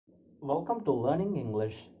Welcome to Learning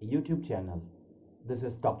English YouTube channel. This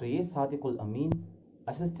is Dr. A. Sadiqul Amin,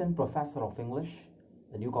 Assistant Professor of English,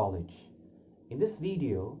 the New College. In this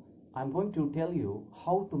video, I'm going to tell you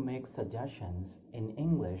how to make suggestions in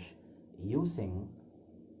English using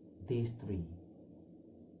these three.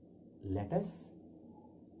 Let us,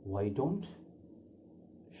 why don't,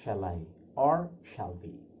 shall I, or shall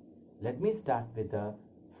we. Let me start with the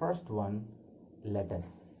first one, let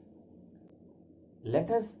us.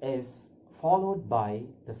 Let us is followed by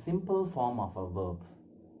the simple form of a verb.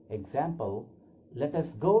 Example, let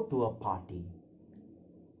us go to a party.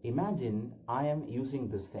 Imagine I am using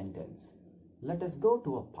this sentence. Let us go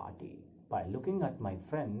to a party. By looking at my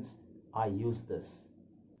friends, I use this.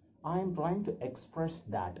 I am trying to express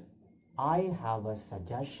that I have a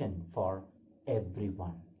suggestion for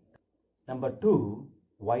everyone. Number two,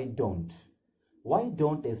 why don't. Why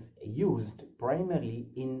don't is used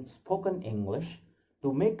primarily in spoken English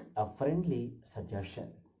to make a friendly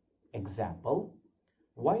suggestion. Example,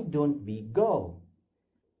 why don't we go?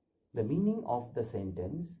 The meaning of the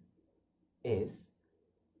sentence is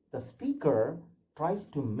the speaker tries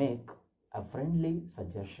to make a friendly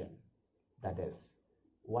suggestion. That is,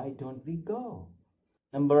 why don't we go?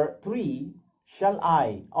 Number three, shall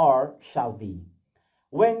I or shall we.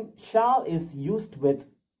 When shall is used with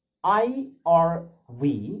I or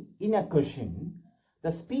we in a question,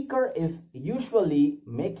 the speaker is usually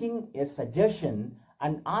making a suggestion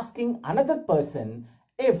and asking another person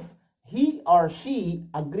if he or she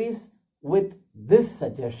agrees with this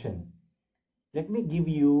suggestion. Let me give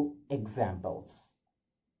you examples.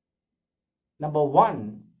 Number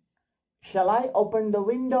one, shall I open the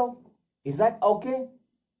window? Is that okay?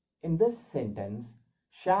 In this sentence,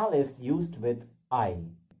 shall is used with I.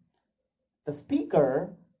 The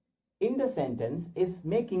speaker in the sentence is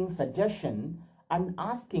making suggestion and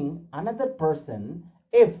asking another person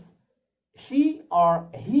if she or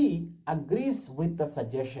he agrees with the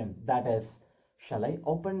suggestion. That is, shall I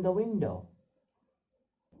open the window?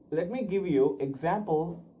 Let me give you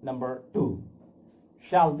example number two.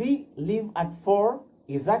 Shall we leave at 4?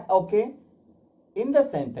 Is that okay? In the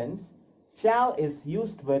sentence, shall is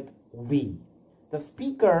used with we. The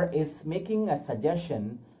speaker is making a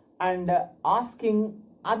suggestion and asking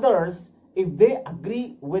others if they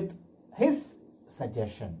agree with his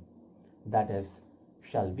suggestion. That is,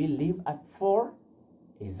 shall we leave at 4?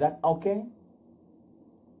 Is that okay?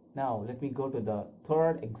 Now let me go to the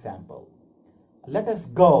third example. Let us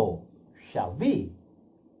go, shall we?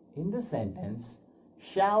 In the sentence,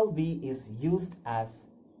 shall we is used as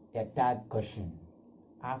a tag question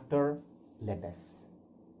after let us.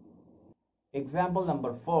 Example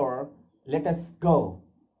number 4, let us go.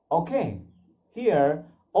 Okay. Here,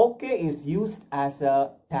 okay is used as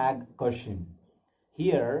a tag question.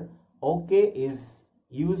 Here, okay is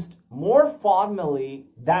used more formally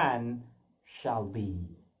than shall be.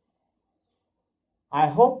 I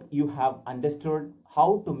hope you have understood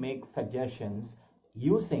how to make suggestions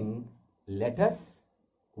using let us,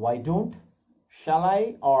 why don't, shall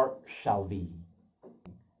I or shall we.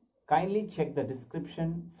 Kindly check the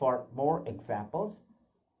description for more examples.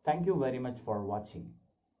 Thank you very much for watching.